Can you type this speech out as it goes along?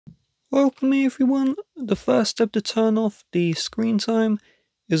Welcome everyone. The first step to turn off the screen time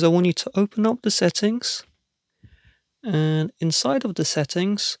is I want you to open up the settings, and inside of the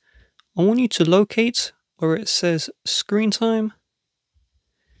settings I want you to locate where it says screen time.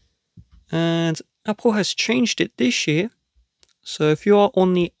 And Apple has changed it this year, so if you are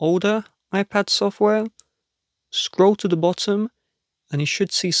on the older iPad software, scroll to the bottom and you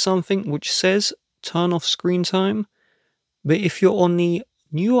should see something which says turn off screen time. But if you're on the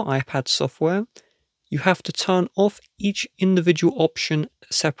newer iPad software, you have to turn off each individual option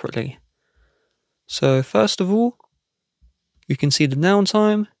separately. So first of all, you can see the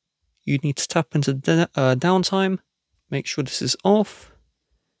downtime. You need to tap into the downtime, make sure this is off.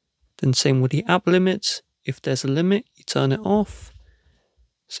 Then same with the app limits. If there's a limit, you turn it off.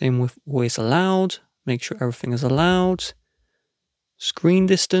 Same with always allowed, make sure everything is allowed. Screen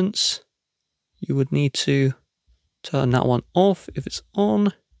distance, you would need to turn that one off if it's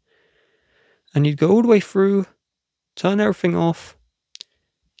on. And you'd go all the way through, turn everything off.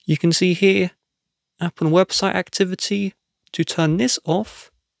 You can see here, app and website activity. To turn this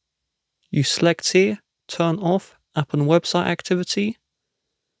off, you select here, turn off app and website activity.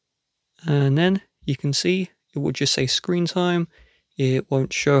 And then you can see it will just say screen time. It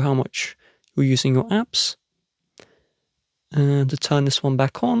won't show how much you're using your apps. And to turn this one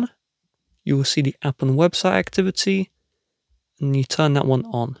back on, you will see the app and website activity, and you turn that one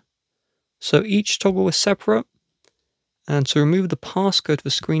on. So each toggle is separate. And to remove the passcode for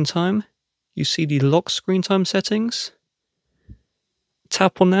screen time, you see the lock screen time settings.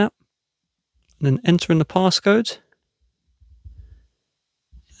 Tap on that, and then enter in the passcode.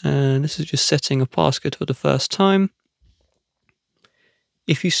 And this is just setting a passcode for the first time.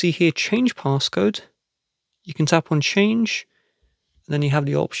 If you see here change passcode, you can tap on change, and then you have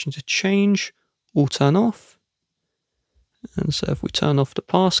the option to change or turn off. And so if we turn off the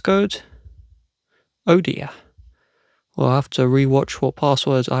passcode, oh dear. Well, I have to rewatch what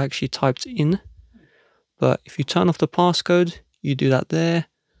passwords I actually typed in. But if you turn off the passcode, you do that there.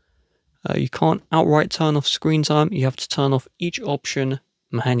 You can't outright turn off screen time. You have to turn off each option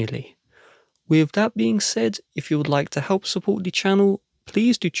manually. With that being said, if you would like to help support the channel,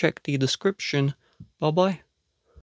 please do check the description. Bye bye.